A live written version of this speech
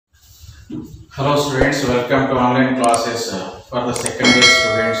Hello students, welcome to online classes for the second year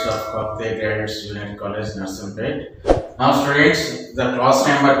students of Kakatiya Graduate Junior College, Narsampet. Now students, the class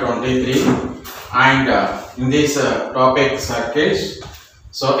number 23 and in this topic circles.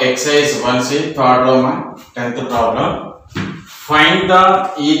 So exercise 1C, third Roman, 10th problem. Find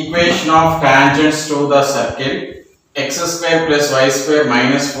the equation of tangents to the circle x square plus y square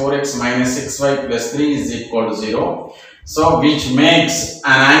minus 4x minus 6y plus 3 is equal to 0. So which makes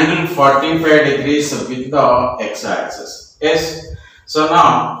an angle 45 degrees with the x-axis. Yes. So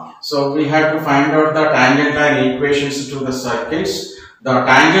now, we have to find out the tangent line equations to the circles. The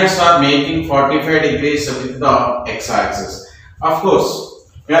tangents are making 45 degrees with the x-axis. Of course,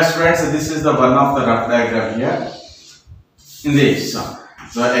 yes friends, this is the one of the rough diagram here. In this,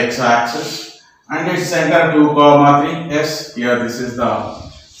 the x-axis and its center 2, 3. Yes, here this is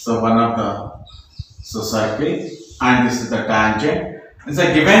the one of the circle. And this is the tangent. It's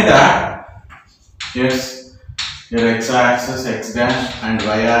a given that yes, your x-axis x dash and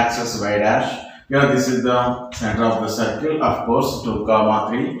y-axis y dash. Here this is the center of the circle, of course 2,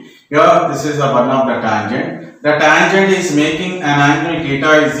 3. Here this is the one of the tangent. The tangent is making an angle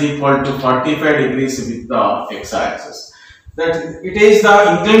theta is equal to 45 degrees with the x-axis. That it is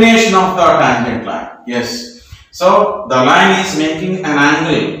the inclination of the tangent line. Yes. So the line is making an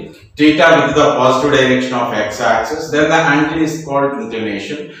angle theta with the positive direction of x-axis, then the angle is called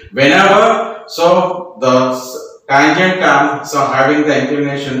inclination. Whenever the tangent having the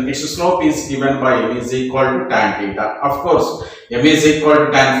inclination, its slope is given by m is equal to tan theta. Of course, m is equal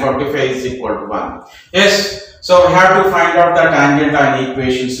to tan 45 is equal to 1. Yes, so we have to find out the tangent line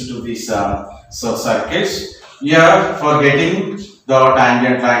equations to these circles. Here, for getting the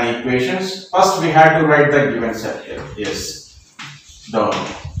tangent line equations, first we have to write the given circle. Yes, the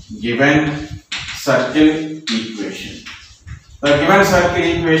given circle equation. The given circle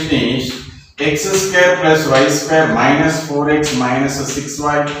equation is x square plus y square minus 4x minus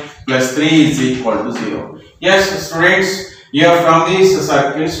 6y plus 3 is equal to 0. Yes, students, here from these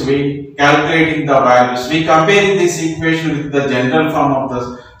circles we calculating the values. We comparing this equation with the general form of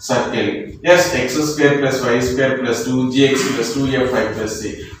the circle. Yes, x square plus y square plus 2gx plus 2fy plus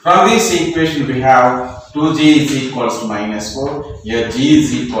c. From this equation we have 2g is equals to minus 4, here g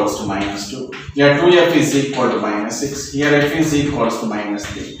is equals to minus 2, here 2f is equal to minus 6, here f is equals to minus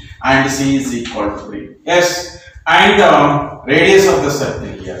 3 and c is equal to 3. Yes, and the radius of the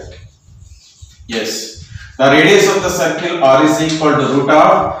circle here. Yes, the radius of the circle r is equal to root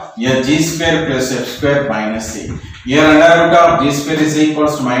of here g square plus f square minus c. Here under root of g square is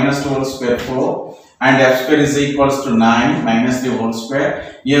equals to minus 2 whole square 4 and f square is equals to 9 minus 3 whole square.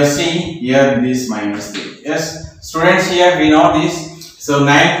 Here c, here this minus 3. Yes, students, here we know this. So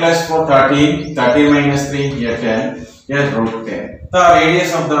 9 plus 4, 13, 13 minus 3, here 10, here root 10. The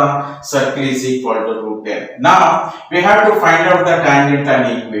radius of the circle is equal to root 10. Now we have to find out the tangent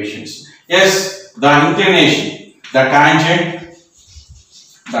line equations. Yes, the inclination, the tangent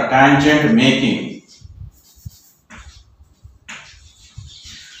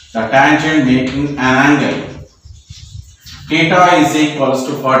making an angle theta is equals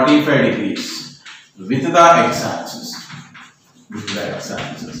to 45 degrees with the x-axis.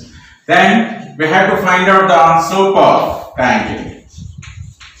 Then we have to find out the slope of tangent.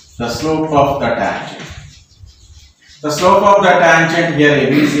 The slope of the tangent. The slope of the tangent here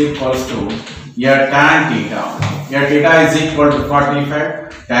is equals to here tan theta. Here theta is equal to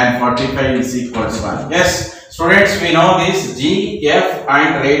 45. Tan 45 is equals to 1. Yes. Students, we know this g, f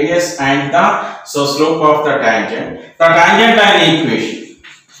and radius and the slope of the tangent. The tangent line equation.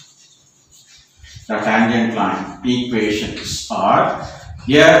 The tangent line equations are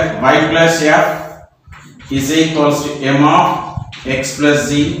here y plus f is equals to m of x plus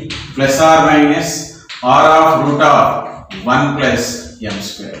z plus or minus r of root of 1 plus m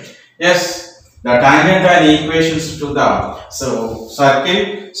square. Yes, the tangent line equations to the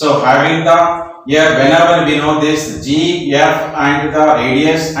circle. So having the here whenever we know this g, f and the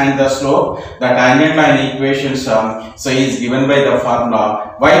radius and the slope, the tangent line equations is given by the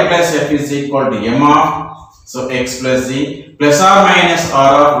formula y plus f is equal to m of x plus z plus or minus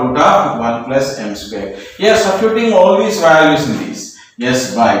r of root of 1 plus m square. Here substituting all these values in this.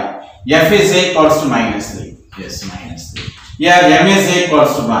 Yes, y f is equals to minus 3. Yes, minus 3. Here m is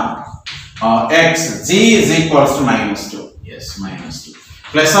equals to 1. X g is equals to minus 2. Yes, minus 2.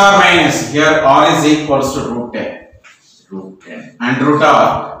 Plus or minus, here r is equals to root 10 and root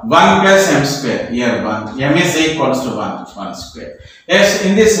of 1 plus m square, here 1, m is equals to 1 square. Yes,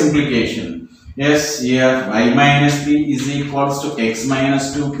 in this implication, yes, here y minus 3 is equals to x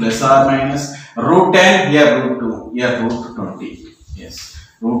minus 2 plus or minus root 10, here root 2, here root 20. Yes,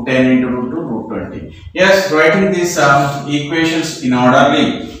 root 10 into root 2, root 20. Yes, writing these equations in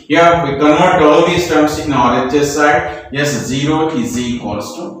orderly. Here we convert all these terms in RHS side. Yes, 0 is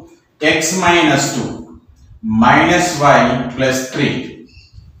equals to x minus 2 minus y plus 3.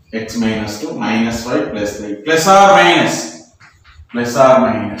 X minus 2 minus y plus 3. Plus or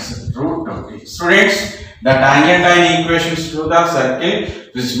minus root 20. Students, the tangent line equations to the circle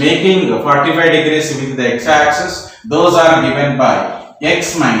which is making 45 degrees with the x-axis, those are given by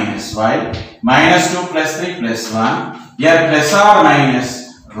x minus y minus 2 plus 3 plus 1. Here plus or minus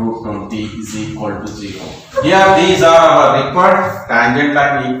root 20 is equal to 0. Here these are our required tangent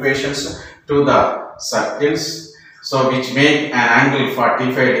line equations to the circles, so which make an angle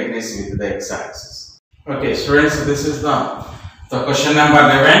 45 degrees with the x-axis. Okay students, this is the question number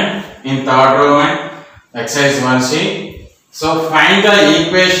 11 in third Roman, exercise 1c. So find the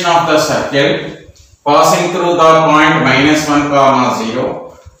equation of the circle passing through the point minus 1 comma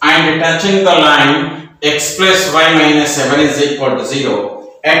 0 and touching the line x plus y minus 7 is equal to 0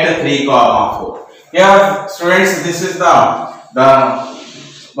 at 3 comma 4. Here students, this is the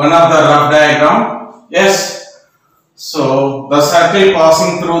one of the rough diagram. Yes, so the circle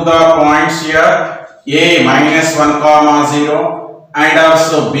passing through the points here a minus 1 comma 0 and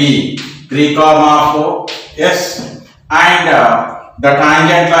also b 3 comma 4. Yes, and the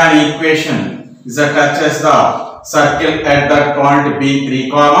tangent line equation is touches the circle at that point b 3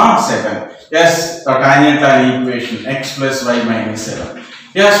 comma 7. Yes, the tangent line equation x plus y minus 7.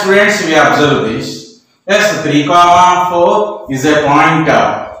 Yes students, we observe this. Yes, 3 comma 4 is a point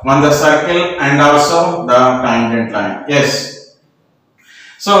on the circle and also the tangent line. Yes,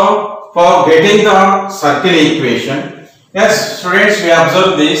 so for getting the circle equation, yes students, we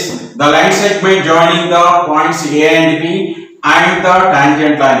observe this. The line segment joining the points a and b and the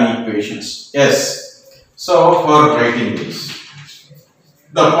tangent line equations. Yes, so for writing this,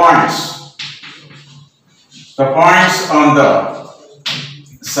 the points on the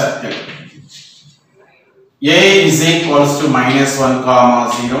circle, a is equals to minus 1 comma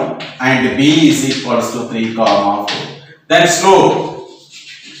 0 and b is equals to 3 comma 4. Then slope,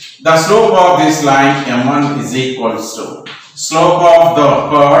 the slope of this line m1 is equals to slope of the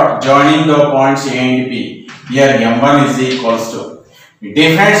curve joining the points a and b. Here m1 is equals to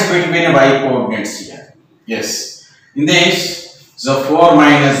difference between y coordinates here. Yes, in this, so 4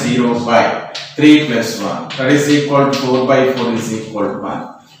 minus 0 by 3 plus 1, that is equal to 4 by 4 is equal to 1.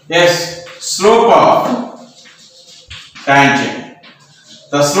 Yes, slope of tangent.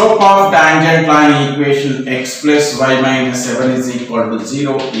 The slope of tangent line equation x plus y minus 7 is equal to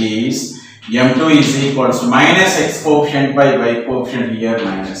 0 is m2 is equal to minus x coefficient by y coefficient here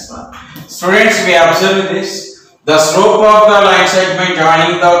minus 1. Students, we observe this. The slope of the line segment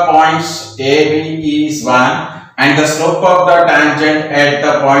joining the points a, b is 1 and the slope of the tangent at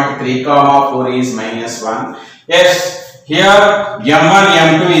the point 3 comma 4 is minus 1. Yes, here m1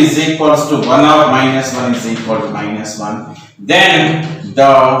 m2 is equals to 1 of minus 1 is equal to minus 1. Then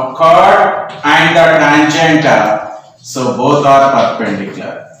the chord and the tangent, so both are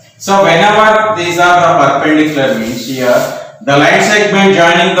perpendicular. So whenever these are the perpendicular means here the line segment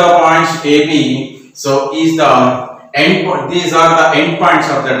joining the points AB, so is the end point, these are the end points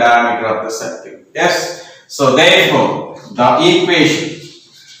of the diameter of the circle. Yes, so therefore the equation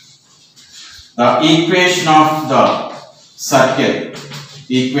of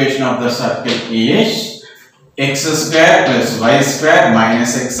the circle is x square plus y square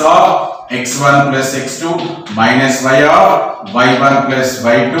minus x of x1 plus x2 minus y of y1 plus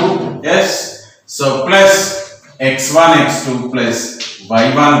y2. Yes, so plus x1 x2 plus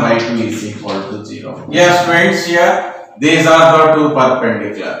y1 y2 is equal to 0. Yes friends, here these are the two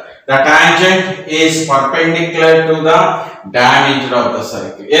perpendicular. The tangent is perpendicular to the diameter of the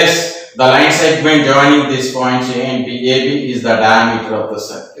circle. Yes, the line segment joining these points A and B, AB is the diameter of the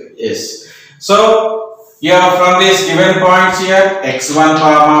circle. Yes, so here from these given points here x1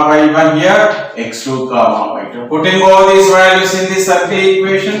 comma y1, here x2 comma y2, putting all these values in the circle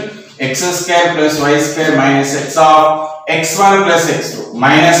equation, x square plus y square minus x of x1 plus x2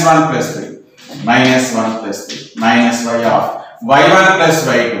 minus 1 plus 3 minus 1 plus 3 minus y of y1 plus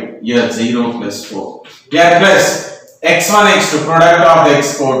y2, here 0 plus 4, here plus x1 x2 product of the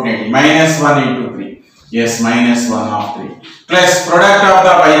x coordinate minus 1 into 3, yes minus 1 of 3 plus product of the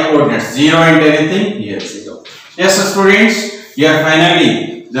y coordinates 0 and anything, here 0. Yes students, here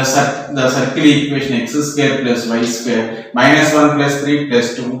finally the circle equation x square plus y square minus 1 plus 3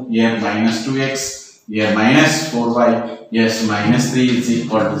 plus 2, here minus 2x, here minus 4y, yes minus 3 is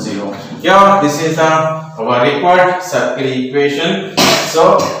equal to 0. Here this is our required circle equation.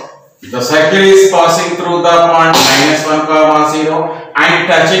 So the circle is passing through the point minus 1 comma 0 and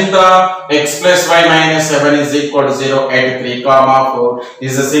touching the x plus y minus 7 is equal to 0 at 3 comma 4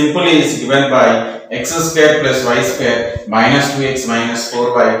 is simply is given by x square plus y square minus 2x minus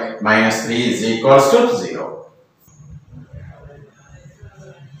 4y minus 3 is equals to 0.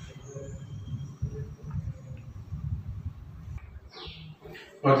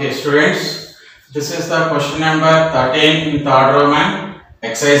 Okay students, this is the question number 13 in third Roman,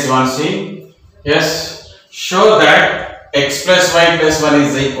 exercise 1c. Yes, show that x plus y plus 1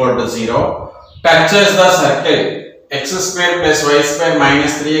 is equal to 0, touches the circle x square plus y square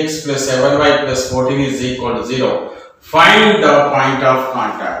minus 3x plus 7y plus 14 is equal to 0. Find the point of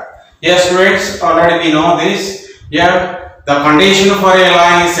contact. Yes students, already we know this. Here the condition for a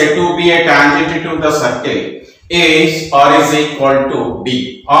line is said to be a tangent to the circle is or is equal to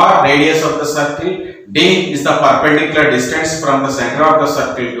d, or radius of the circle. D is the perpendicular distance from the center of the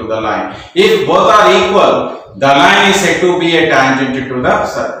circle to the line. If both are equal, the line is said to be a tangent to the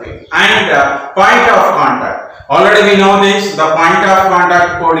circle. And point of contact. Already we know this. The point of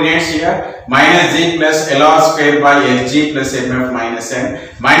contact coordinates here minus g plus lr square by lg plus mf minus n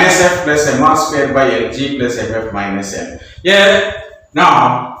minus f plus mr square by lg plus mf minus n.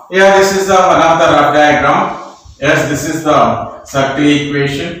 Now this is the one of the rough diagram. Yes, this is the circle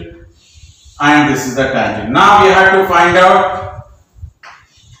equation and this is the tangent. Now we have to find out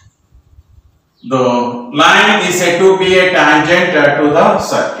the line is said to be a tangent to the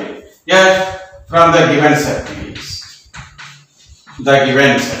circle. Yes, from the given circle is the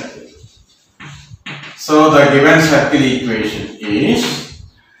given circle. So the given circle equation is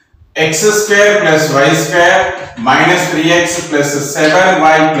x square plus y square minus 3x plus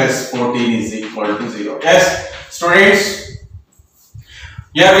 7y plus 14 is equal to 0. Yes. Students,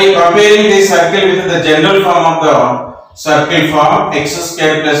 here we are comparing this circle with the general form of the circle form x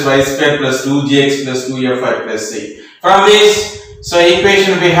square plus y square plus 2gx plus 2fy plus c. From this, so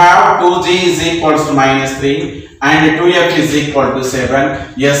equation we have 2g is equals to minus 3 and 2f is equal to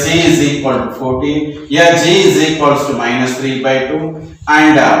 7, here c is equal to 14, here g is equals to minus 3 by 2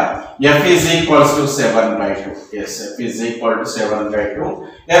 and f is equals to 7 by 2. Yes, f is equal to 7 by 2.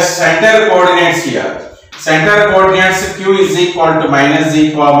 Yes, center coordinates here. Center coordinates q is equal to minus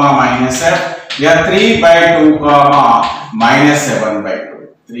g comma minus f. Here 3 by 2 comma minus 7 by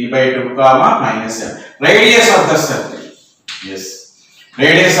 2. 3 by 2 comma minus 7. Radius of the circle. Yes.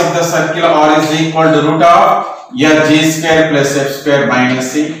 Radius of the circle r is equal to root of here g square plus f square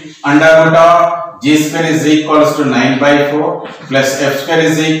minus c under root of g square is equals to 9 by 4 plus f square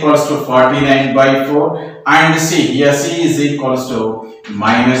is equals to 49 by 4 and c here c is equals to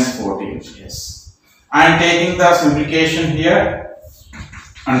minus 14. Yes. I am taking the simplification here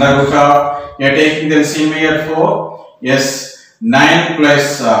under root of, you are taking the LCM here 4, yes, 9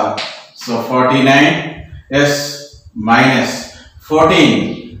 plus, so 49, yes, minus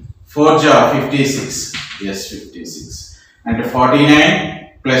 14, 4 jar 56, yes, 56, and 49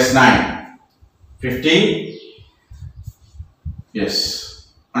 plus 9, 50, yes,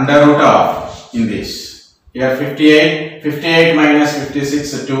 under root of, in this, here 58, 58 minus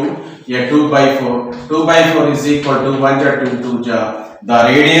 56, 2, here 2 by 4. 2 by 4 is equal to 1 jar 2 2 jar. The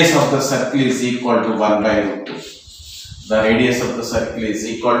radius of the circle is equal to 1 by root 2. The radius of the circle is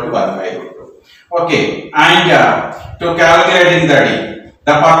equal to 1 by root 2. Okay, and to calculate in the D,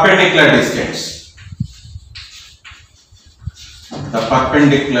 the perpendicular distance. The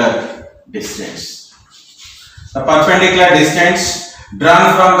perpendicular distance. The perpendicular distance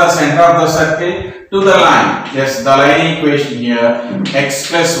drawn from the center of the circle to the line. Yes, the line equation here x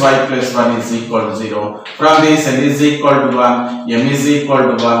plus y plus 1 is equal to 0. From this n is equal to 1, m is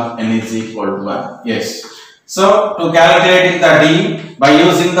equal to 1, n is equal to 1. Yes. So to calculate the d by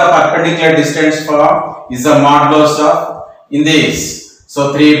using the perpendicular distance form is the modulus of in this.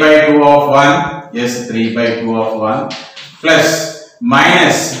 So 3 by 2 of 1. Yes, 3 by 2 of 1 plus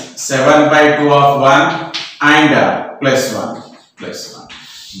minus 7 by 2 of 1 and plus 1 plus 1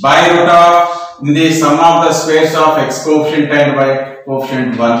 by root of in the sum of the squares of x coefficient and y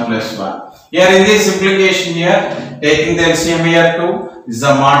coefficient 1 plus 1. Here in this simplification here, taking the LCM here 2 is the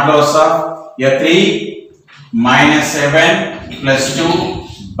modulus of here 3 minus 7 plus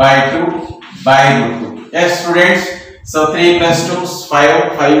 2 by 2 by root 2. Yes students, so 3 plus 2 is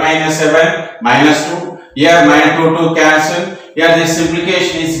 5, 5 minus 7 minus 2, here minus 2 cancel, here this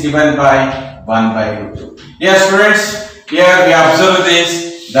simplification is given by 1 by root 2. Yes students, here we observe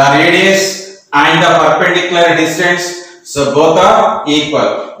this, the radius and the perpendicular distance, so both are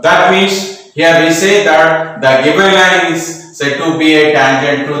equal. That means here we say that the given line is said to be a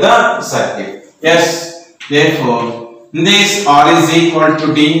tangent to the circle. Yes, therefore in this r is equal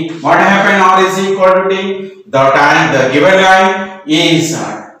to d. What happened? R is equal to d. The given line is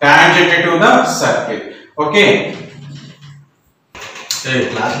tangent to the circle. Okay.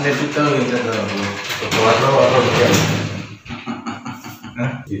 Class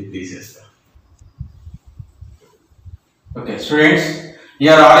Okay, students,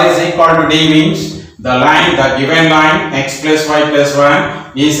 here R is equal to D means the given line x plus y plus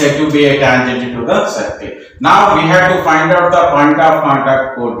 1 is said to be a tangent to the circle. Now we have to find out the point of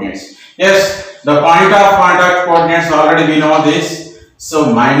contact coordinates. Yes, the point of contact coordinates already we know this.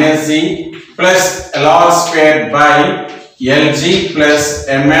 So minus z plus LR squared by LG plus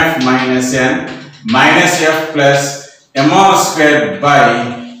MF minus N minus F plus MR squared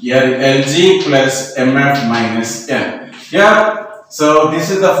by LG plus MF minus N. Yeah. So this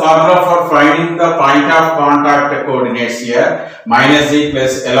is the formula for finding the point of contact coordinates here. Minus z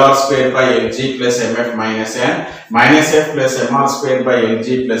plus LR squared by LG plus MF minus N minus F plus MR squared by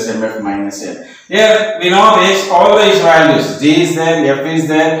LG plus MF minus N. Here we know this, all these values, G is there, F is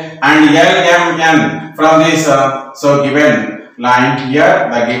there, and L, M, N from this given line here,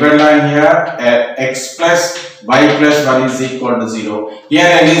 the given line here, x plus y plus 1 is equal to 0. Here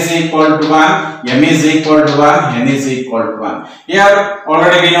N is equal to 1, M is equal to 1, N is equal to 1. Here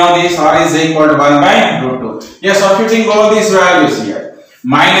already we know this, R is equal to 1 by root 2. Yes, substituting all these values here.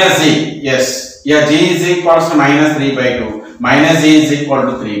 Minus Z, yes, yeah, G is equal to minus 3 by 2. Minus Z is equal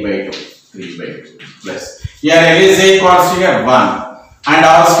to 3 by 2. 3 by 2 plus. Here L is equal to here 1. And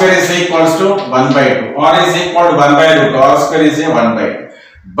R square is equal to 1 by 2. R is equal to 1 by root 2. R square is a 1 by 2.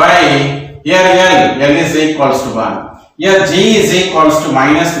 By here L is equal to 1. Here G is equal to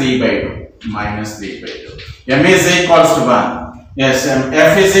minus 3 by 2. Minus 3 by 2. M is equal to 1. Yes,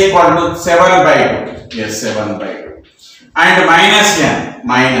 F is equal to 7 by 2. Yes, 7 by 2. And minus N.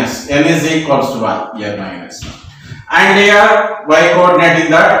 Minus N is equal to 1. Here minus 1. And here Y coordinate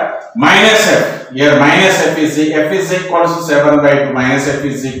in that minus F. Here minus F is equal to 7 by 2. Minus F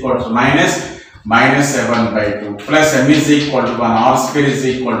is equal to minus 7 by 2. Plus M is equal to 1. R square is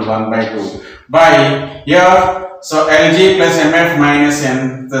equal to 1 by 2. By here, so LG plus MF minus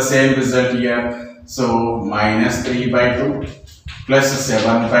N, the same result here. So minus 3 by 2 plus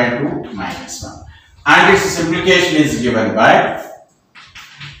 7 by 2 minus 1. And its simplification is given by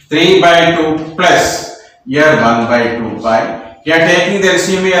 3 by 2 plus here 1 by 2 by here taking the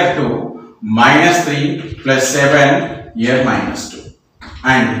LCM here 2 minus 3 plus 7 here minus 2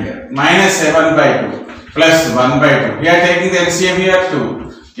 and here minus 7 by 2 plus 1 by 2 here taking the LCM here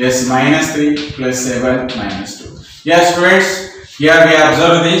 2 yes minus 3 plus 7 minus 2. Yes students, here we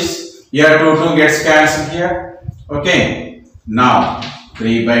observe this, here 2 gets cancelled here. Okay, now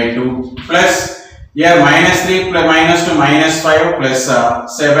 3 by 2 plus here minus 3 plus minus 2 minus 5 plus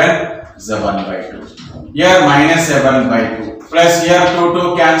 7 is 1 by 2. Here minus 7 by 2 plus here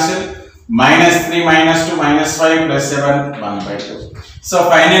 2 cancel, minus 3 minus 2 minus 5 plus 7 1 by 2. So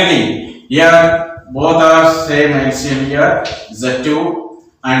finally here both are same LCM here Z2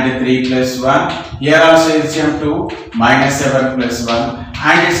 and 3 plus 1. Here also LCM 2 minus 7 plus 1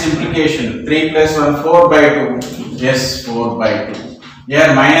 and its implication 3 plus 1 4 by 2. Yes, 4 by 2.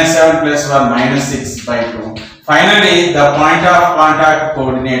 Here minus 7 plus 1 minus 6 by 2. Finally the point of contact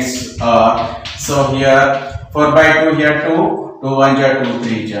coordinates are, so here 4 by 2 here 2, 2 1 ja 2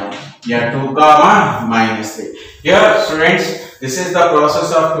 3 ja. Here 2 comma minus 3. Here students, this is the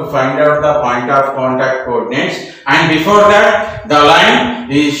process of to find out the point of contact coordinates, and before that the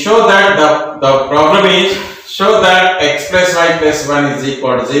line is show that the problem is show that x plus y plus 1 is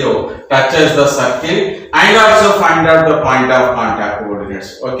equal to 0 touches the circle, and also find out the point of contact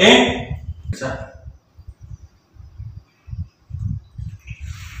coordinates. Okay.